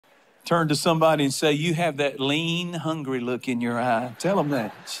Turn to somebody and say, you have that lean, hungry look in your eye. Tell them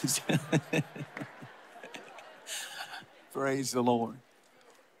that. Praise the Lord.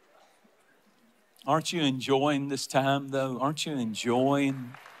 Aren't you enjoying this time, though? Aren't you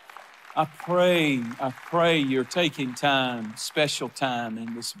enjoying? I pray you're taking time, special time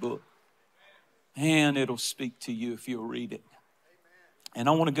in this book. And it'll speak to you if you'll read it. And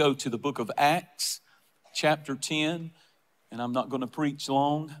I want to go to the book of Acts, chapter 10. And I'm not going to preach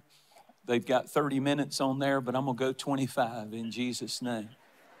long. They've got 30 minutes on there, but I'm going to go 25 in Jesus' name.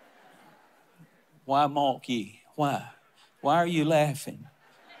 Why mock ye? Why? Why are you laughing?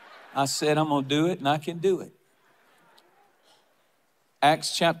 I said I'm going to do it, and I can do it.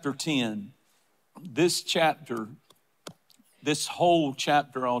 Acts chapter 10. This chapter, this whole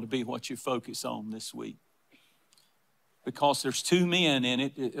chapter ought to be what you focus on this week. Because there's two men in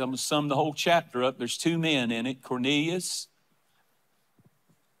it. I'm going to sum the whole chapter up. There's two men in it. Cornelius,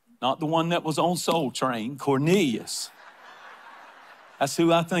 not the one that was on Soul Train, Cornelius. That's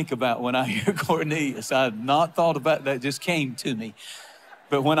who I think about when I hear Cornelius. I had not thought about that, just came to me.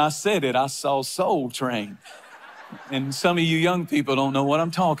 But when I said it, I saw Soul Train. And some of you young people don't know what I'm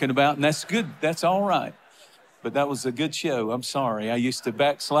talking about, and that's good. That's all right. But that was a good show. I'm sorry. I used to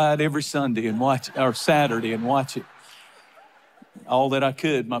backslide every Sunday and watch, or Saturday and watch it. All that I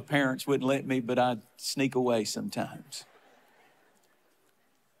could. My parents wouldn't let me, but I'd sneak away sometimes.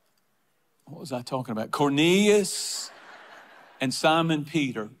 What was I talking about? Cornelius and Simon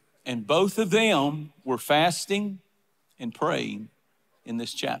Peter. And both of them were fasting and praying in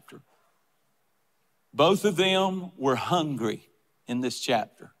this chapter. Both of them were hungry in this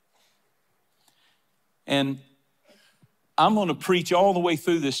chapter. And I'm going to preach all the way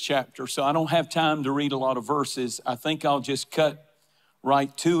through this chapter, so I don't have time to read a lot of verses. I think I'll just cut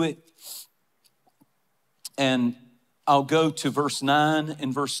right to it. And I'll go to verse 9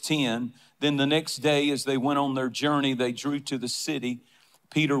 and verse 10. Then the next day, as they went on their journey, they drew to the city.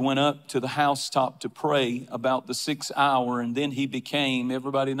 Peter went up to the housetop to pray about the 6th hour, and then he became,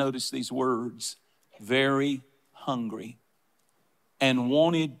 everybody notice these words, very hungry and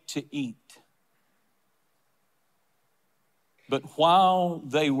wanted to eat. But while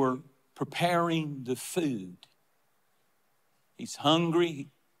they were preparing the food, he's hungry,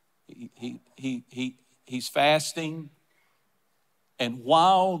 he's fasting, and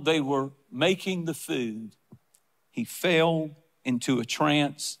while they were making the food, he fell into a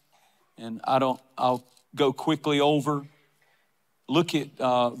trance. And I'll go quickly over. Look at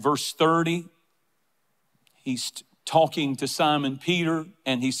verse 30. He's talking to Simon Peter,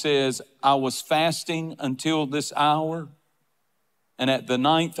 and he says, I was fasting until this hour. And at the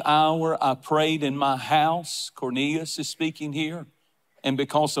 9th hour, I prayed in my house. Cornelius is speaking here. And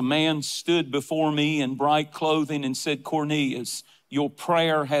because a man stood before me in bright clothing and said, Cornelius, your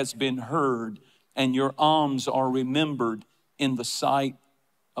prayer has been heard, and your alms are remembered in the sight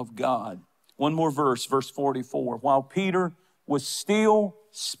of God. One more verse, verse 44. While Peter was still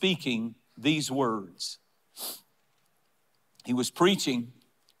speaking these words, he was preaching,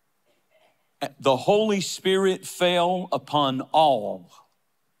 the Holy Spirit fell upon all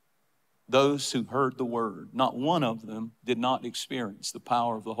those who heard the word. Not one of them did not experience the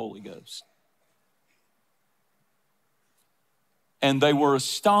power of the Holy Ghost. And they were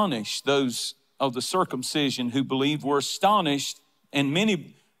astonished, those of the circumcision who believed were astonished, and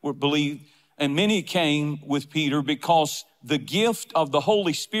many were believed, and many came with Peter because the gift of the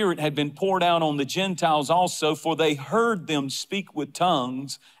Holy Spirit had been poured out on the Gentiles also, for they heard them speak with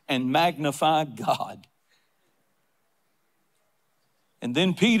tongues and magnified God. And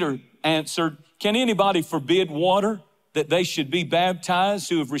then Peter answered, can anybody forbid water that they should be baptized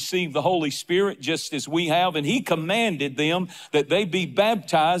who have received the Holy Spirit just as we have? And he commanded them that they be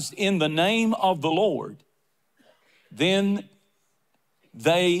baptized in the name of the Lord. Then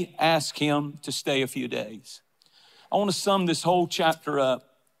they asked him to stay a few days. I want to sum this whole chapter up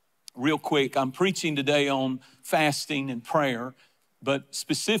real quick. I'm preaching today on fasting and prayer, but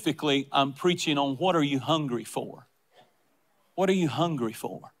specifically I'm preaching on what are you hungry for? What are you hungry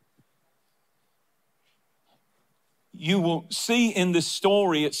for? You will see in this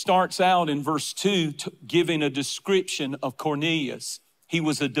story, it starts out in verse 2, giving a description of Cornelius. He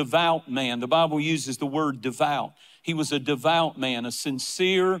was a devout man. The Bible uses the word devout. He was a devout man, a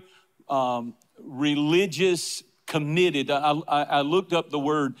sincere, religious, committed. I looked up the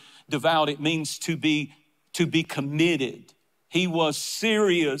word devout. It means to be committed. He was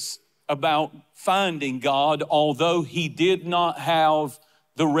serious about finding God, although he did not have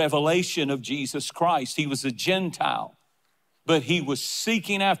the revelation of Jesus Christ. He was a Gentile, but he was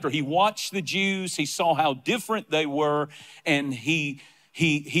seeking after. He watched the Jews. He saw how different they were, and he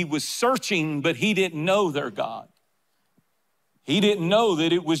He was searching, but he didn't know their God. He didn't know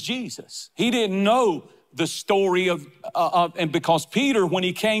that it was Jesus. He didn't know the story and because Peter, when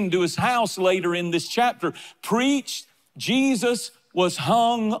he came to his house later in this chapter, preached Jesus was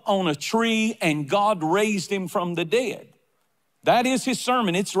hung on a tree and God raised him from the dead. That is his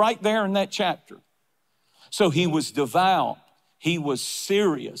sermon. It's right there in that chapter. So he was devout. He was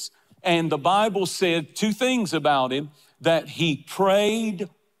serious. And the Bible said two things about him, that he prayed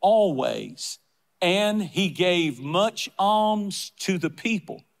always and he gave much alms to the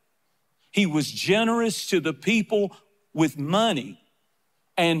people. He was generous to the people with money,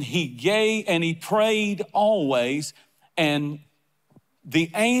 and he prayed always. And the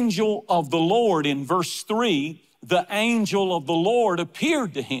angel of the Lord, in verse 3, the angel of the Lord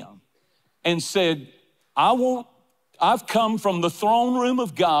appeared to him and said, I've come from the throne room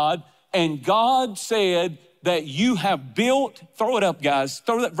of God, and God said that you have built, throw it up, guys,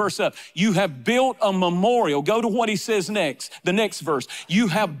 throw that verse up. You have built a memorial. Go to what he says next, the next verse. You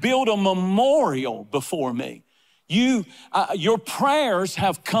have built a memorial before me. Your prayers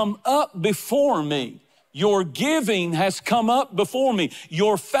have come up before me. Your giving has come up before me.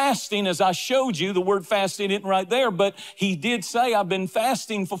 Your fasting, as I showed you, the word fasting isn't right there, but he did say, I've been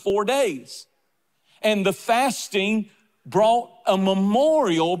fasting for 4 days. And the fasting brought a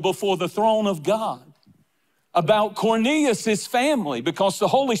memorial before the throne of God about Cornelius' family, because the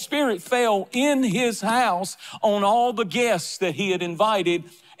Holy Spirit fell in his house on all the guests that he had invited,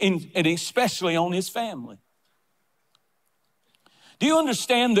 and especially on his family. Do you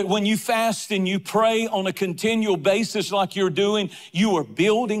understand that when you fast and you pray on a continual basis like you're doing, you are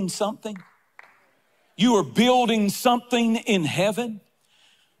building something? You are building something in heaven.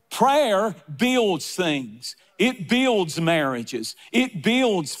 Prayer builds things. It builds marriages. It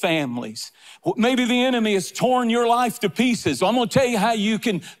builds families. Maybe the enemy has torn your life to pieces. I'm going to tell you how you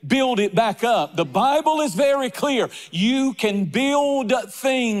can build it back up. The Bible is very clear. You can build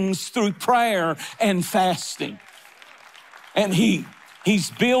things through prayer and fasting. And he's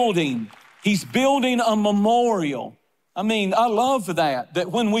building a memorial. I mean, I love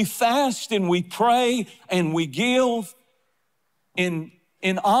that when we fast and we pray and we give in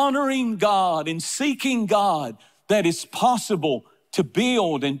honoring God, in seeking God, that it's possible to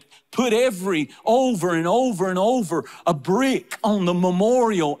build and put over and over and over a brick on the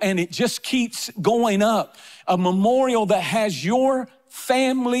memorial, and it just keeps going up. A memorial that has your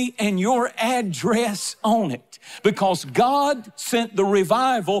family and your address on it. Because God sent the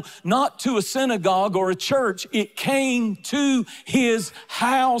revival not to a synagogue or a church. It came to his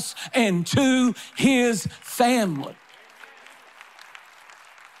house and to his family.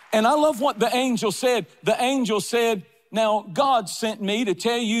 And I love what the angel said. The angel said, now God sent me to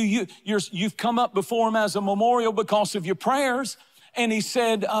tell you, you've come up before him as a memorial because of your prayers. And he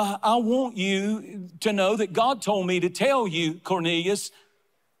said, I want you to know that God told me to tell you, Cornelius,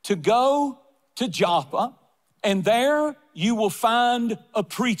 to go to Joppa, and there you will find a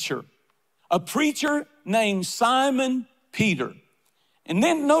preacher named Simon Peter. And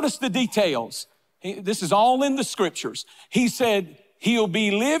then notice the details. This is all in the scriptures. He said, he'll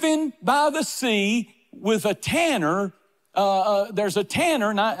be living by the sea with a tanner. There's a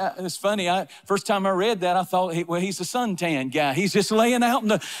tanner, and it's funny, first time I read that, I thought, he's a suntan guy. He's just laying out in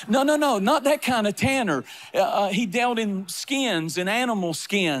the, no, not that kind of tanner. He dealt in skins and animal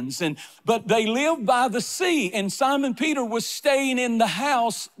skins, but they lived by the sea, and Simon Peter was staying in the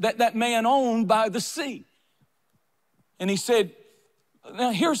house that man owned by the sea. And he said,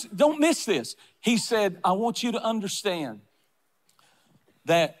 now don't miss this. He said, I want you to understand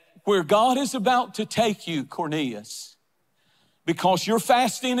that where God is about to take you, Cornelius, because you're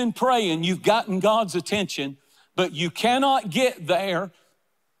fasting and praying, you've gotten God's attention, but you cannot get there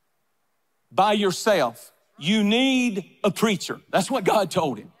by yourself. You need a preacher. That's what God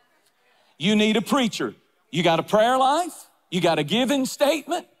told him. You need a preacher. You got a prayer life. You got a giving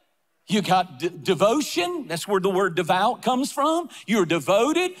statement. You got devotion. That's where the word devout comes from. You're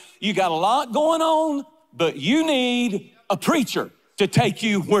devoted. You got a lot going on, but you need a preacher to take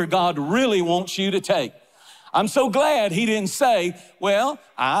you where God really wants you to take. I'm so glad he didn't say, well,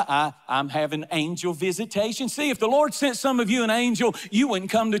 I'm having angel visitation. See, if the Lord sent some of you an angel, you wouldn't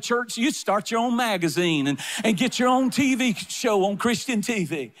come to church. You'd start your own magazine and get your own TV show on Christian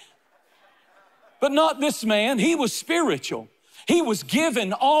TV. But not this man. He was spiritual. He was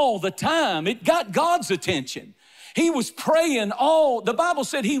giving all the time. It got God's attention. He was praying the Bible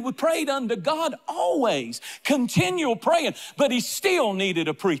said he would prayed unto God always, continual praying, but he still needed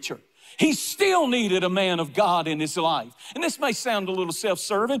a preacher. He still needed a man of God in his life. And this may sound a little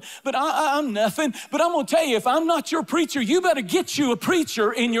self-serving, but I'm nothing. But I'm going to tell you, if I'm not your preacher, you better get you a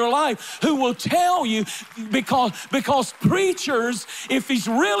preacher in your life who will tell you, because preachers, if he's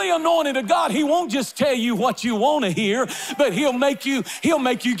really anointed of God, he won't just tell you what you want to hear, but he'll make you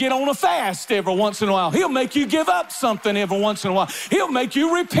get on a fast every once in a while. He'll make you give up something every once in a while. He'll make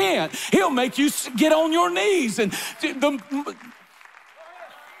you repent. He'll make you get on your knees. And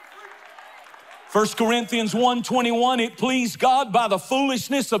 1 Corinthians 1:21, it pleased God by the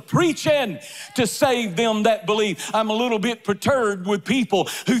foolishness of preaching to save them that believe. I'm a little bit perturbed with people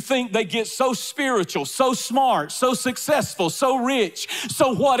who think they get so spiritual, so smart, so successful, so rich,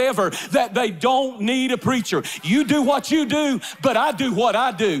 so whatever, that they don't need a preacher. You do what you do, but I do what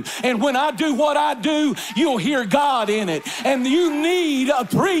I do. And when I do what I do, you'll hear God in it. And you need a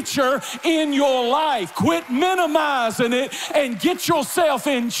preacher in your life. Quit minimizing it and get yourself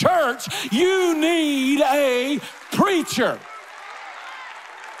in church. You need a preacher.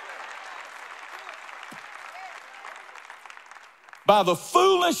 By the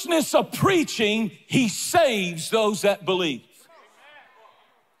foolishness of preaching, he saves those that believe.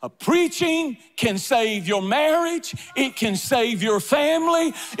 A preaching can save your marriage. It can save your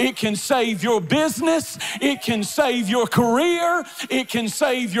family. It can save your business. It can save your career. It can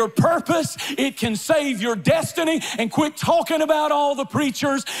save your purpose. It can save your destiny. And quit talking about all the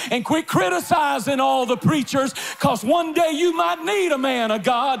preachers and quit criticizing all the preachers, because one day you might need a man of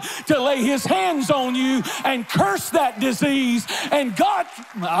God to lay his hands on you and curse that disease. And God,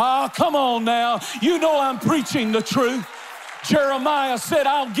 come on now. You know I'm preaching the truth. Jeremiah said,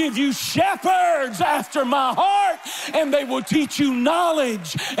 I'll give you shepherds after my heart, and they will teach you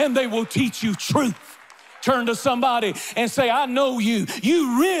knowledge, and they will teach you truth. Turn to somebody and say, I know you.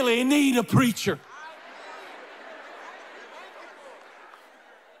 You really need a preacher.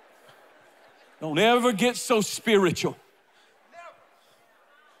 Don't ever get so spiritual.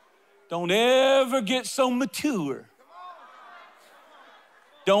 Don't ever get so mature.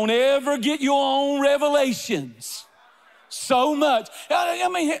 Don't ever get your own revelations so much. I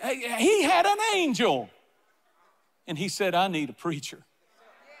mean, he had an angel, and he said, I need a preacher.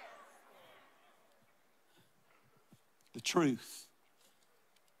 The truth.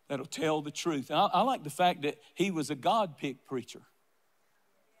 That'll tell the truth. And I like the fact that he was a God-picked preacher.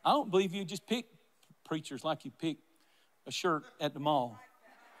 I don't believe you just pick preachers like you pick a shirt at the mall.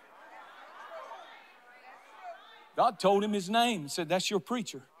 God told him his name and said, that's your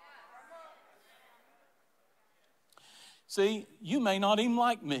preacher. See, you may not even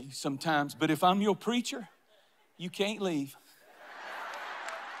like me sometimes, but if I'm your preacher, you can't leave.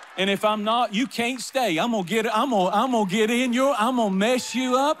 And if I'm not, you can't stay. I'm gonna get in your, I'm gonna mess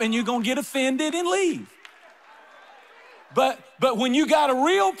you up, and you're gonna get offended and leave. But when you got a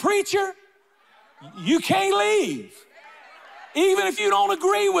real preacher, you can't leave. Even if you don't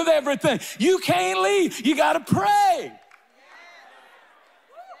agree with everything, you can't leave. You gotta pray.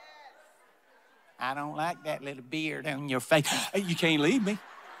 I don't like that little beard on your face. You can't leave me.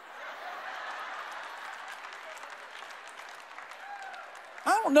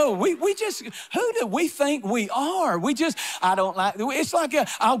 I don't know. We just, who do we think we are? I don't like, it's like,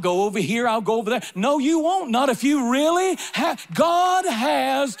 I'll go over here, I'll go over there. No, you won't. Not if you really have. God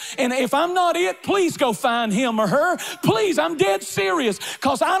has, and if I'm not it, please go find him or her. Please, I'm dead serious,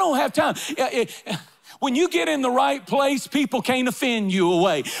 because I don't have time. When you get in the right place, people can't offend you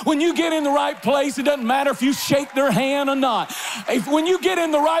away. When you get in the right place, it doesn't matter if you shake their hand or not. When you get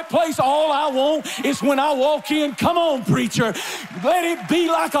in the right place, all I want is when I walk in, come on, preacher, let it be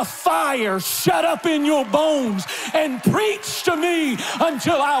like a fire shut up in your bones, and preach to me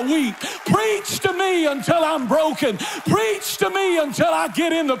until I weep. Preach to me until I'm broken. Preach to me until I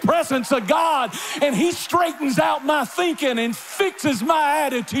get in the presence of God and he straightens out my thinking and fixes my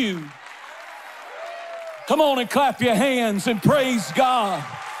attitude. Come on and clap your hands and praise God.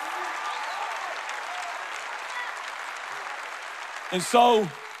 And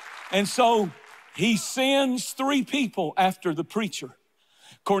so he sends 3 people after the preacher.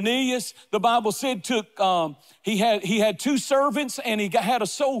 Cornelius, the Bible said, he had 2 servants, and he had a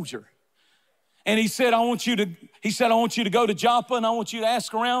soldier. And he said, I want you to go to Joppa, and I want you to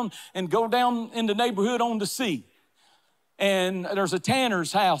ask around and go down in the neighborhood on the sea. And there's a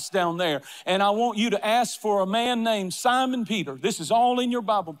tanner's house down there. And I want you to ask for a man named Simon Peter. This is all in your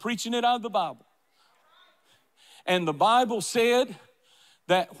Bible, preaching it out of the Bible. And the Bible said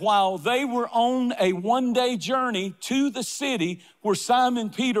that while they were on a one-day journey to the city where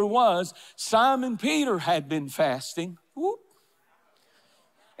Simon Peter was, Simon Peter had been fasting. Whoop.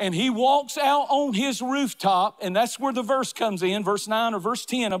 And he walks out on his rooftop, and that's where the verse comes in, verse 9 or verse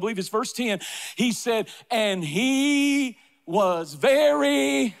 10, I believe it's verse 10. He said, and he was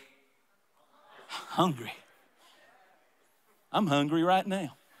very hungry. I'm hungry right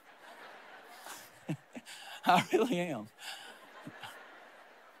now. I really am.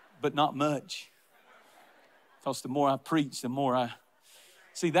 But not much. Because the more I preach, the more I...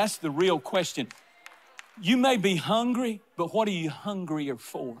 See, that's the real question. You may be hungry, but what are you hungrier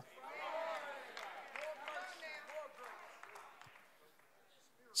for?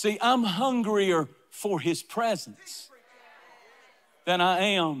 See, I'm hungrier for his presence than I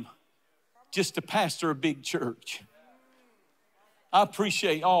am just to pastor a big church. I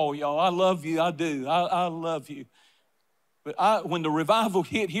appreciate all y'all. I love you. I do. I love you. But when the revival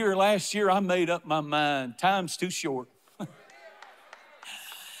hit here last year, I made up my mind. Time's too short.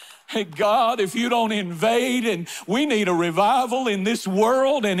 Hey, God, if you don't invade, and we need a revival in this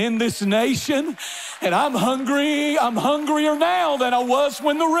world and in this nation. And I'm hungry. I'm hungrier now than I was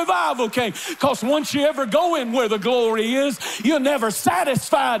when the revival came. Because once you ever go in where the glory is, you're never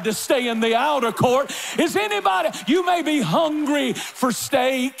satisfied to stay in the outer court. Is anybody, you may be hungry for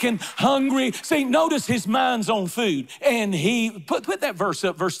steak and hungry. See, notice his mind's on food. And he, put that verse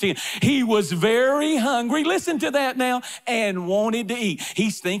up, verse 10. He was very hungry. Listen to that now. And wanted to eat.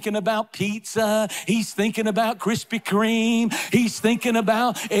 He's thinking about pizza. He's thinking about Krispy Kreme. He's thinking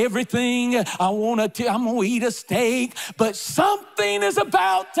about everything. I'm going to eat a steak, but something is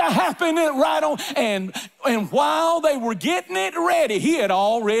about to happen right on. And while they were getting it ready, he had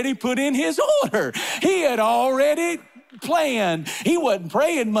already put in his order. He had already planned. He wasn't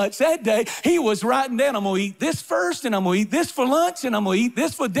praying much that day. He was writing down, I'm going to eat this first, and I'm going to eat this for lunch, and I'm going to eat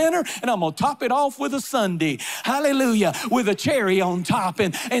this for dinner, and I'm going to top it off with a sundae. Hallelujah. With a cherry on top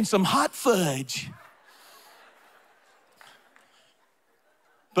and some hot fudge.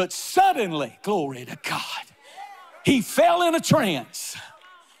 But suddenly, glory to God, he fell in a trance.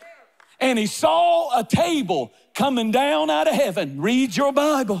 And he saw a table coming down out of heaven. Read your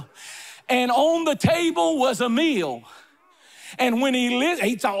Bible. And on the table was a meal. And when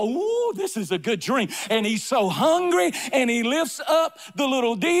he thought, oh, this is a good drink. And he's so hungry, and he lifts up the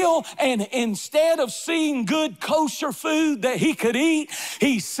little deal, and instead of seeing good kosher food that he could eat,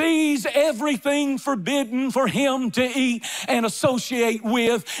 he sees everything forbidden for him to eat and associate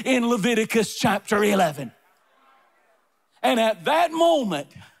with in Leviticus chapter 11. And at that moment,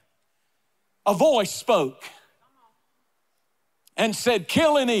 a voice spoke and said,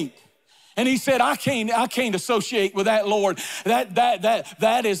 kill and eat. And he said, I can't associate with that, Lord.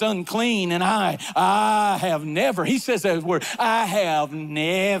 That is unclean. And I have never, he says that word, I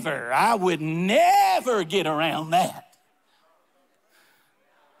would never get around that.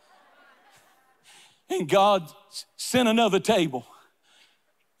 And God sent another table.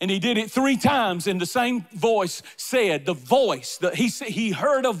 And he did it 3 times, and the same voice said, he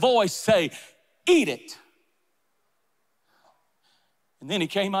heard a voice say, eat it. And then he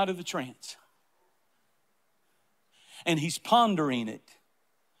came out of the trance. And he's pondering it.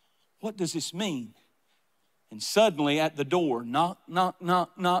 What does this mean? And suddenly at the door, knock, knock,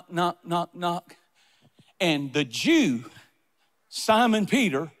 knock, knock, knock, knock, knock. And the Jew, Simon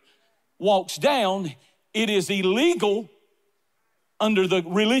Peter, walks down. It is illegal under the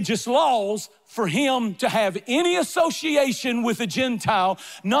religious laws for him to have any association with a Gentile,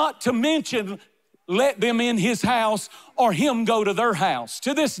 not to mention let them in his house or him go to their house.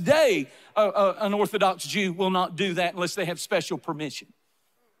 To this day, an Orthodox Jew will not do that unless they have special permission.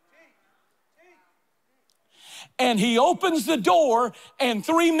 And he opens the door, and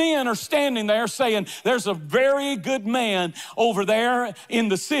 3 men are standing there saying, there's a very good man over there in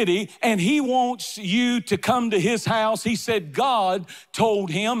the city, and he wants you to come to his house. He said God told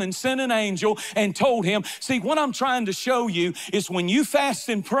him and sent an angel and told him. See, what I'm trying to show you is when you fast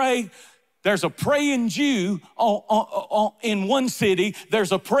and pray, there's a praying Jew in one city.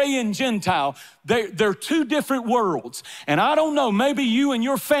 There's a praying Gentile. They're 2 different worlds. And I don't know, maybe you and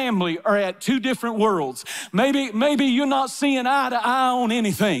your family are at 2 different worlds. Maybe you're not seeing eye to eye on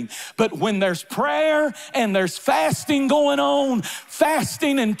anything. But when there's prayer and there's fasting going on,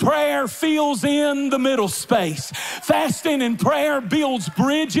 fasting and prayer fills in the middle space. Fasting and prayer builds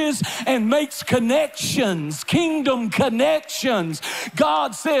bridges and makes connections, kingdom connections.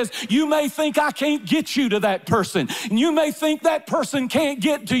 God says, you may think I can't get you to that person. And you may think that person can't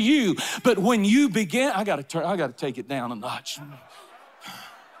get to you. But when you begin, I got to take it down a notch.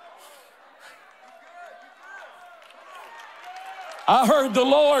 I heard the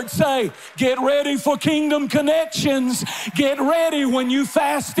Lord say, get ready for kingdom connections. Get ready when you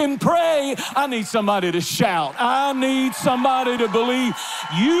fast and pray. I need somebody to shout. I need somebody to believe.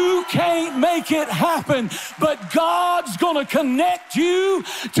 You can't make it happen, but God's going to connect you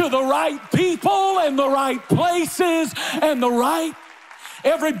to the right people and the right places and the right.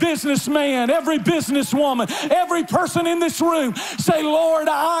 Every businessman, every businesswoman, every person in this room, say, Lord,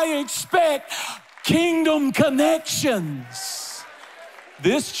 I expect kingdom connections.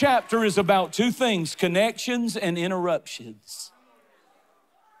 This chapter is about two things, connections and interruptions.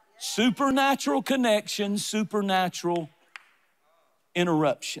 Supernatural connections, supernatural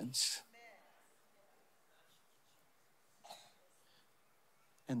interruptions.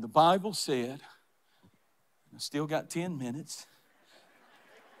 And the Bible said, I still got 10 minutes,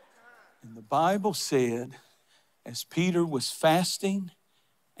 and the Bible said, as Peter was fasting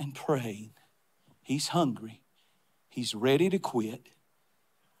and praying, he's hungry, he's ready to quit.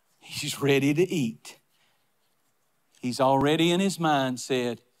 He's ready to eat. He's already in his mind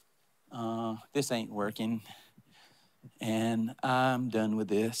said, this ain't working, and I'm done with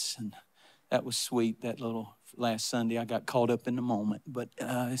this. And that was sweet, that little last Sunday. I got caught up in the moment, but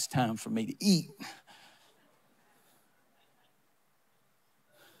it's time for me to eat.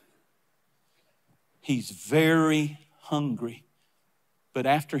 He's very hungry. But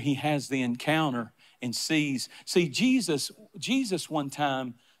after he has the encounter and sees, Jesus one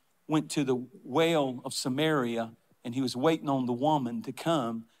time went to the well of Samaria, and he was waiting on the woman to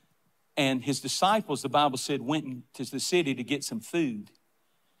come. And his disciples, the Bible said, went into the city to get some food.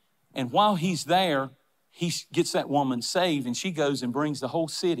 And while he's there, he gets that woman saved, and she goes and brings the whole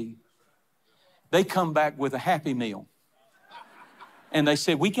city. They come back with a Happy Meal. And they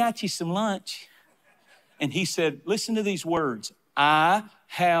said, we got you some lunch. And he said, listen to these words, I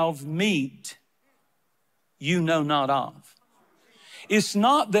have meat you know not of. It's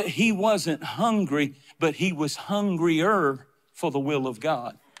not that he wasn't hungry, but he was hungrier for the will of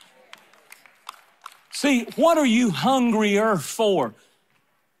God. See, what are you hungrier for?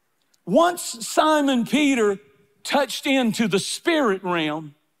 Once Simon Peter touched into the spirit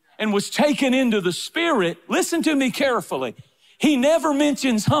realm and was taken into the spirit, listen to me carefully, he never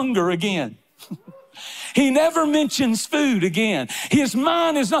mentions hunger again. He never mentions food again. His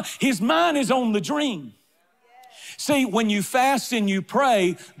mind is on the dream. See, when you fast and you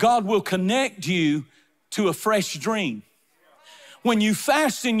pray, God will connect you to a fresh dream. When you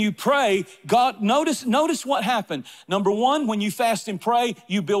fast and you pray, God, notice what happened. Number one, when you fast and pray,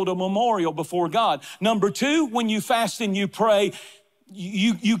 you build a memorial before God. Number two, when you fast and you pray,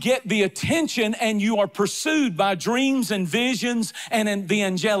 you get the attention and you are pursued by dreams and visions and the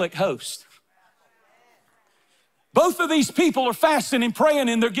angelic host. Both of these people are fasting and praying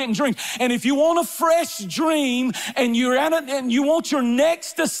and they're getting dreams. And if you want a fresh dream and you're at it and you want your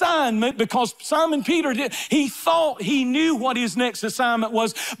next assignment, because Simon Peter he thought he knew what his next assignment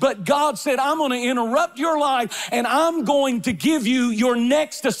was, but God said, I'm going to interrupt your life and I'm going to give you your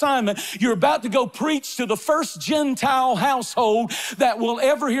next assignment. You're about to go preach to the first Gentile household that will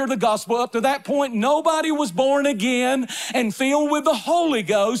ever hear the gospel. Up to that point, nobody was born again and filled with the Holy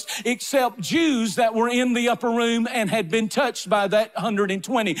Ghost except Jews that were in the upper room and had been touched by that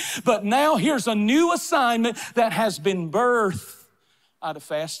 120. But now here's a new assignment that has been birthed out of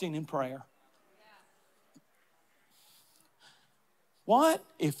fasting and prayer. What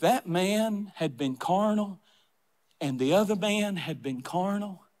if that man had been carnal and the other man had been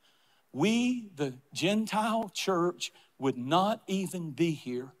carnal? We, the Gentile church, would not even be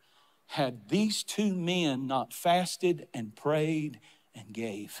here had these two men not fasted and prayed and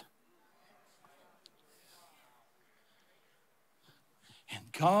gave. And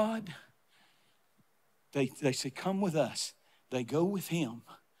God, they say, come with us. They go with him.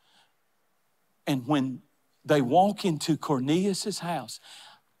 And when they walk into Cornelius' house,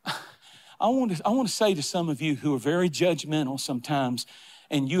 I want to say to some of you who are very judgmental sometimes,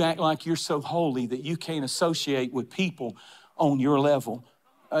 and you act like you're so holy that you can't associate with people on your level,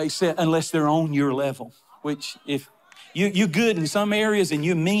 unless they're on your level, which if you're good in some areas and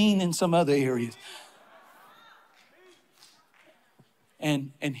you're mean in some other areas.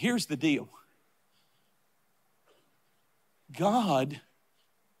 And here's the deal. God,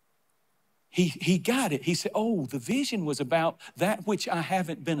 he got it. He said, oh, the vision was about that which I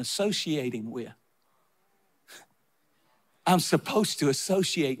haven't been associating with. I'm supposed to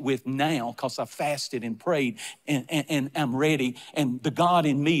associate with now because I fasted and prayed and I'm ready. And the God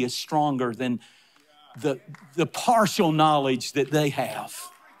in me is stronger than the partial knowledge that they have.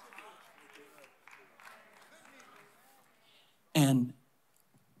 And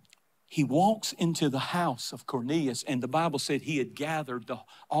he walks into the house of Cornelius, and the Bible said he had gathered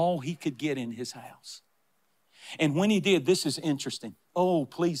all he could get in his house. And when he did, this is interesting. Oh,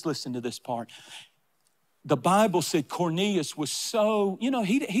 please listen to this part. The Bible said Cornelius was so,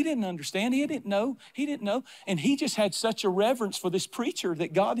 he didn't understand. He didn't know. And he just had such a reverence for this preacher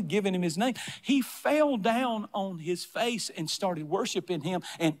that God had given him his name. He fell down on his face and started worshiping him.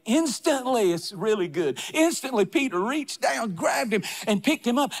 And instantly, it's really good. Instantly, Peter reached down, grabbed him, and picked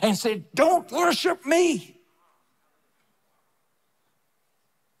him up and said, "Don't worship me.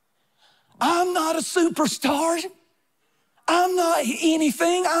 I'm not a superstar. I'm not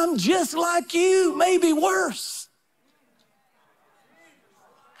anything. I'm just like you, maybe worse.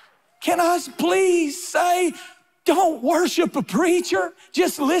 Can I please say, don't worship a preacher.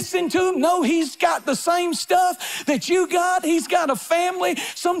 Just listen to him. No, he's got the same stuff that you got. He's got a family.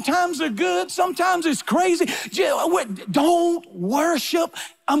 Sometimes they're good. Sometimes it's crazy. Don't worship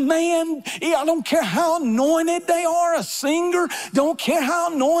a man. I don't care how anointed they are, a singer. Don't care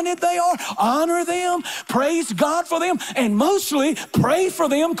how anointed they are. Honor them. Praise God for them. And mostly pray for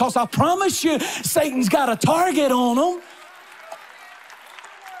them, because I promise you, Satan's got a target on them.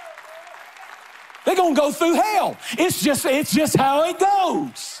 They're going to go through hell. It's just how it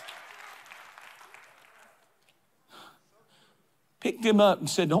goes. Picked him up and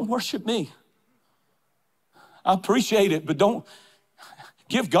said, "Don't worship me. I appreciate it, but don't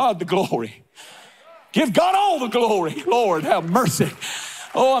give God the glory. Give God all the glory. Lord, have mercy."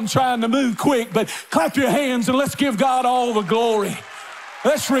 Oh, I'm trying to move quick, but clap your hands and let's give God all the glory.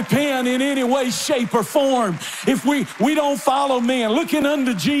 Let's repent in any way, shape, or form. If we don't follow men, looking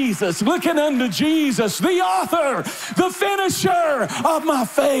unto Jesus, the author, the finisher of my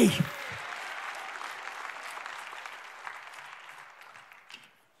faith.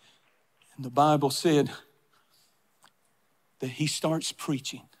 And the Bible said that he starts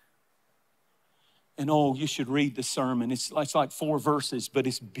preaching. And oh, you should read the sermon. It's like 4 verses, but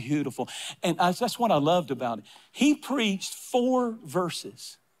it's beautiful. And that's what I loved about it. He preached 4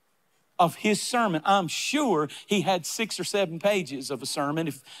 verses of his sermon. I'm sure he had 6 or 7 pages of a sermon,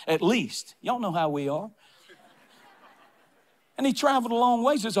 if at least. Y'all know how we are. And he traveled a long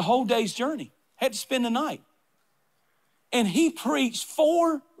ways. It was a whole day's journey. Had to spend the night. And he preached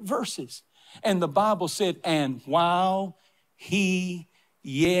 4 verses. And the Bible said, and while he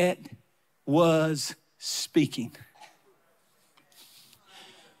yet was speaking.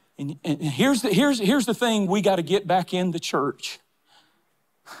 And here's the thing we got to get back in the church.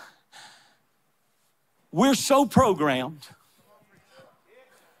 We're so programmed.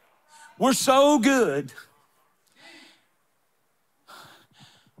 We're so good.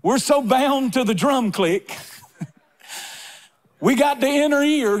 We're so bound to the drum click. We got the inner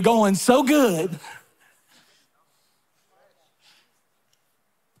ear going so good.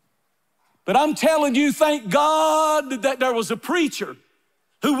 But I'm telling you, thank God that there was a preacher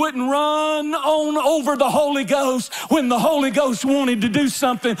who wouldn't run on over the Holy Ghost when the Holy Ghost wanted to do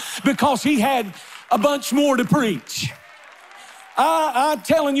something, because he had a bunch more to preach. I'm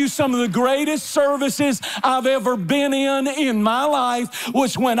telling you, some of the greatest services I've ever been in my life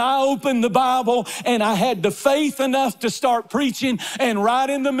was when I opened the Bible and I had the faith enough to start preaching, and right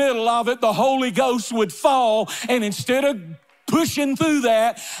in the middle of it, the Holy Ghost would fall, and instead of pushing through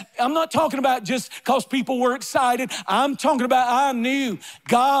that, I'm not talking about just because people were excited. I'm talking about I knew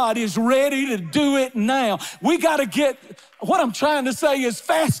God is ready to do it now. We got to get, what I'm trying to say is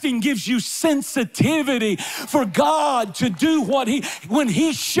fasting gives you sensitivity for God to do when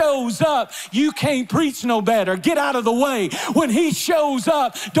he shows up, you can't preach no better. Get out of the way. When he shows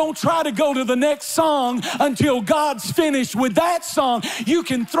up, don't try to go to the next song until God's finished with that song. You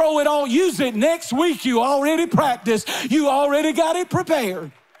can throw it all, use it next week. You already practiced. You already got it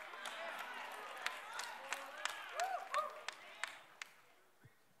prepared.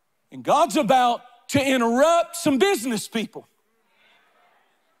 And God's about to interrupt some business people.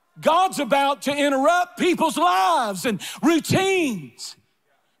 God's about to interrupt people's lives and routines.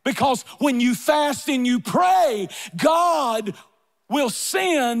 Because when you fast and you pray, God will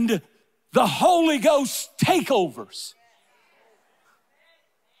send the Holy Ghost takeovers.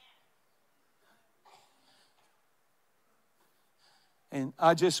 And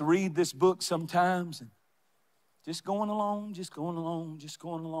I just read this book sometimes and just going along.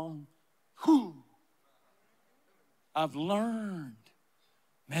 Whew. I've learned,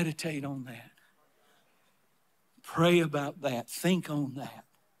 meditate on that. Pray about that. Think on that.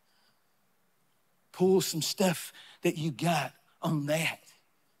 Pull some stuff that you got on that.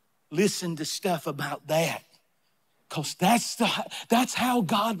 Listen to stuff about that. Because that's how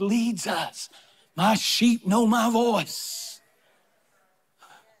God leads us. My sheep know my voice.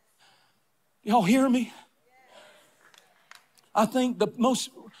 Y'all hear me? I think the most,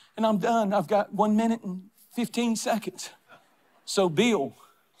 and I'm done. I've got 1 minute and 15 seconds. So Bill,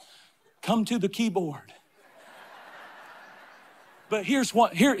 come to the keyboard. But here's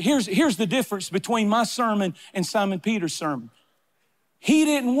the difference between my sermon and Simon Peter's sermon. He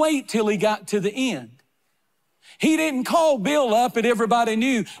didn't wait till he got to the end. He didn't call Bill up and everybody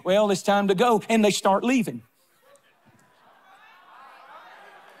knew, well, it's time to go, and they start leaving.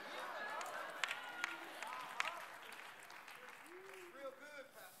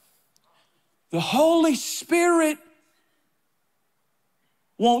 The Holy Spirit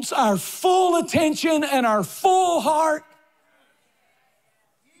wants our full attention and our full heart.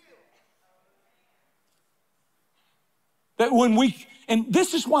 That when we, and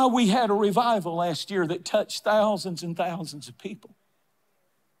this is why we had a revival last year that touched thousands and thousands of people.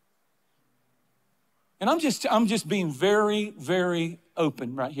 And I'm just being very, very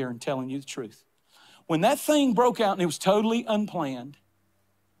open right here and telling you the truth. When that thing broke out and it was totally unplanned,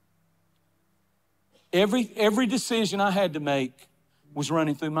 every decision I had to make was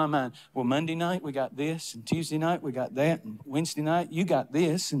running through my mind. Well, Monday night we got this, and Tuesday night we got that, and Wednesday night you got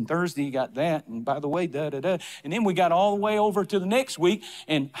this, and Thursday you got that, and by the way, da-da-da. And then we got all the way over to the next week,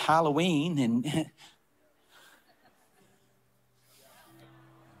 and Halloween, and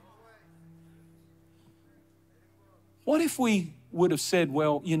what if we would have said,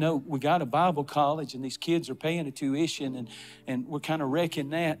 well, you know, we got a Bible college and these kids are paying a tuition and we're kind of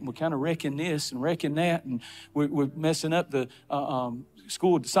wrecking that and we're kind of wrecking this and wrecking that and we're messing up the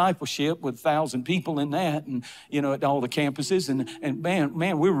school of discipleship with 1,000 people in that and, you know, at all the campuses and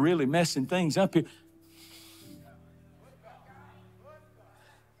man, we're really messing things up here.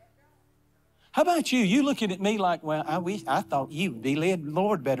 How about you? You looking at me like, well, I thought you would be led the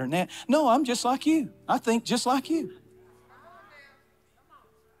Lord better than that. No, I'm just like you. I think just like you.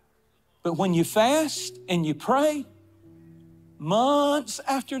 But when you fast and you pray, months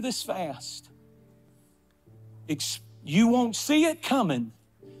after this fast, you won't see it coming,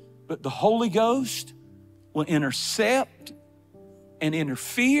 but the Holy Ghost will intercept and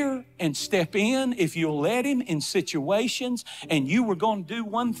interfere and step in if you'll let him in situations and you were going to do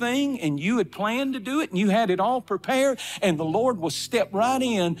one thing and you had planned to do it and you had it all prepared and the Lord will step right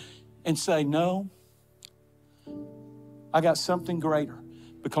in and say, no, I got something greater.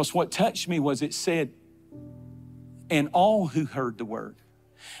 Because what touched me was it said, and all who heard the word.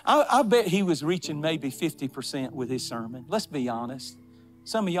 I bet he was reaching maybe 50% with his sermon. Let's be honest.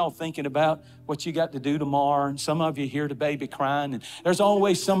 Some of y'all thinking about what you got to do tomorrow, and some of you hear the baby crying, and there's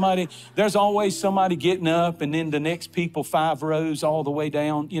always somebody getting up, and then the next people 5 rows all the way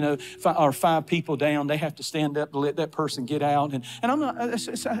down, you know, or 5 people down, they have to stand up to let that person get out. And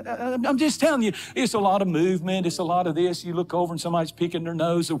I'm just telling you, it's a lot of movement, it's a lot of this. You look over and somebody's picking their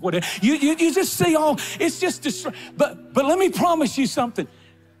nose or whatever. You just see all, it's just, but let me promise you something.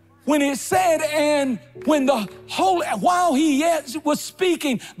 When it said, and when while he yet was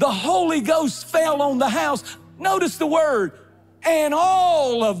speaking, the Holy Ghost fell on the house. Notice the word, and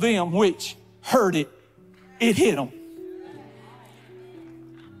all of them which heard it, it hit them.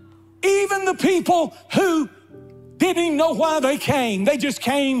 Even the people who didn't even know why they came. They just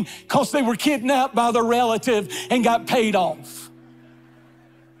came because they were kidnapped by their relative and got paid off.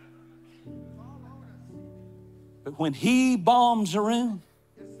 But when he bombs a room,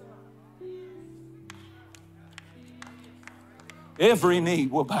 every knee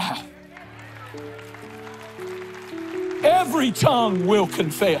will bow. Every tongue will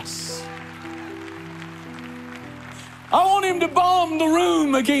confess. I want him to bomb the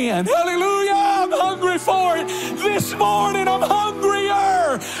room again. Hallelujah, I'm hungry for it. This morning I'm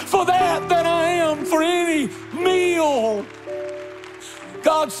hungrier for that than I am for any meal.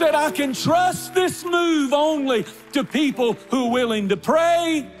 God said I can trust this move only to people who are willing to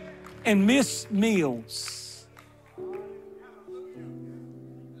pray and miss meals.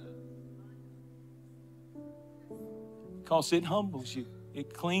 Because it humbles you,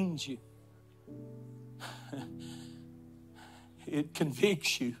 it cleans you, it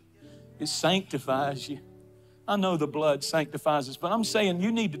convicts you, it sanctifies you. I know the blood sanctifies us, but I'm saying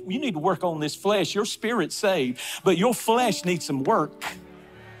you need to work on this flesh. Your spirit's saved, but your flesh needs some work.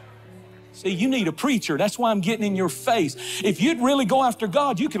 See, you need a preacher. That's why I'm getting in your face. If you'd really go after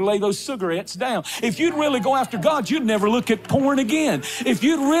God, you could lay those cigarettes down. If you'd really go after God, you'd never look at porn again. If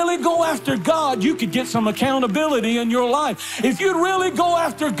you'd really go after God, you could get some accountability in your life. If you'd really go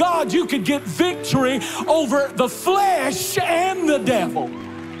after God, you could get victory over the flesh and the devil.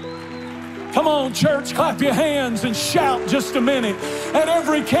 Come on, church, clap your hands and shout just a minute. At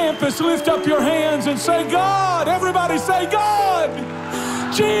every campus, lift up your hands and say, God. Everybody say, God.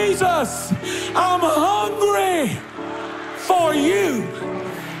 Jesus, I'm hungry for you.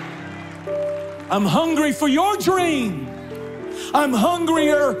 I'm hungry for your dream. I'm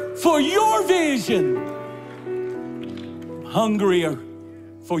hungrier for your vision. I'm hungrier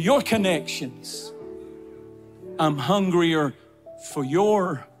for your connections. I'm hungrier for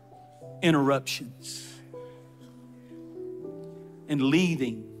your interruptions and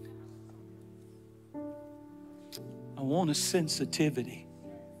leading. I want a sensitivity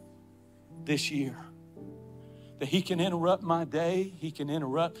this year that He can interrupt my day. He can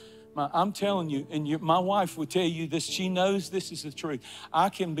interrupt I'm telling you, and my wife will tell you this. She knows this is the truth. I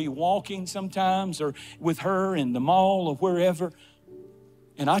can be walking sometimes or with her in the mall or wherever,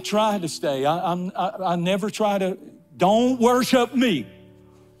 and I try to stay. I never try to, don't worship me.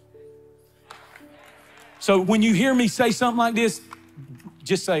 So when you hear me say something like this,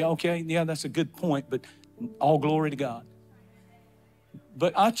 just say, okay, yeah, that's a good point, but all glory to God.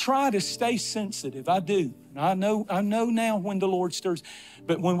 But I try to stay sensitive. I do. I know now when the Lord stirs.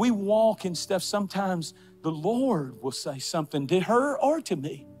 But when we walk and stuff, sometimes the Lord will say something to her or to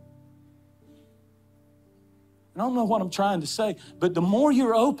me. And I don't know what I'm trying to say, but the more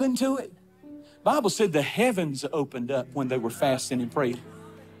you're open to it, the Bible said the heavens opened up when they were fasting and praying.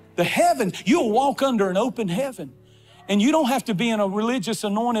 The heavens, you'll walk under an open heaven. And you don't have to be in a religious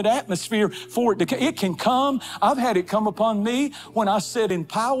anointed atmosphere for it to, it can come. I've had it come upon me when I sat in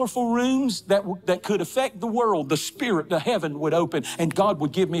powerful rooms that could affect the world. The spirit, the heaven would open and God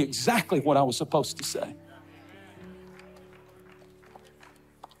would give me exactly what I was supposed to say.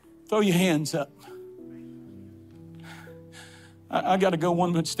 Throw your hands up. I got to go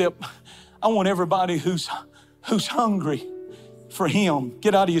one more step. I want everybody who's hungry for Him,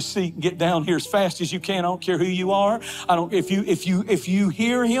 get out of your seat and get down here as fast as you can. I don't care who you are. If you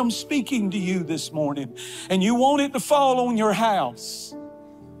hear Him speaking to you this morning and you want it to fall on your house,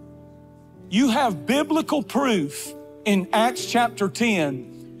 you have biblical proof in Acts chapter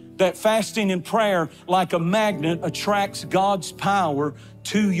 10 that fasting and prayer like a magnet attracts God's power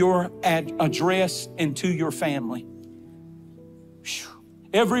to your address and to your family. Whew.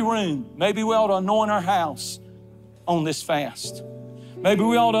 Every room, maybe we ought to anoint our house on this fast. Maybe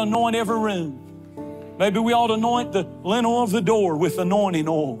we ought to anoint every room. Maybe we ought to anoint the lintel of the door with anointing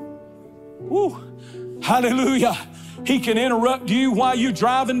oil. Woo. Hallelujah. He can interrupt you while you're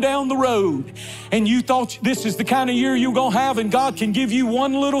driving down the road and you thought this is the kind of year you're going to have, and God can give you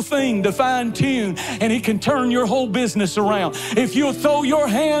one little thing to fine tune and He can turn your whole business around. If you'll throw your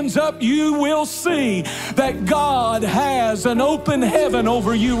hands up, you will see that God has an open heaven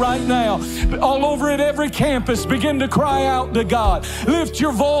over you right now. All over at every campus, begin to cry out to God. Lift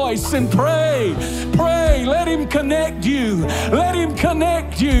your voice and pray. Pray. Let Him connect you. Let Him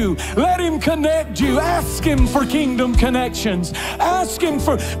connect you. Let Him connect you. Ask Him for kingdom connections. Ask Him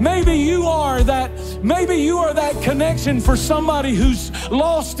for, maybe you are that connection for somebody who's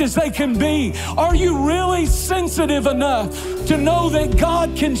lost as they can be. Are you really sensitive enough to know that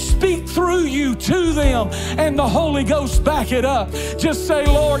God can speak through you to them and the Holy Ghost back it up? Just say,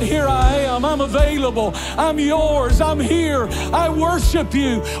 Lord, here I am. I'm available. I'm yours. I'm here. I worship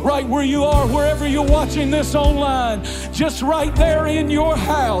you right where you are, wherever you're watching this online. Just right there in your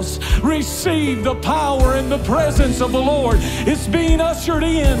house, receive the power and the presence of the Lord. It's being ushered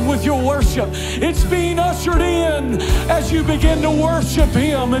in with your worship. It's being ushered in as you begin to worship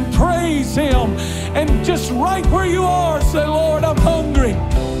Him and praise Him. And just right where you are, say, Lord, I'm hungry.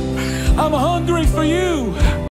 I'm hungry for you.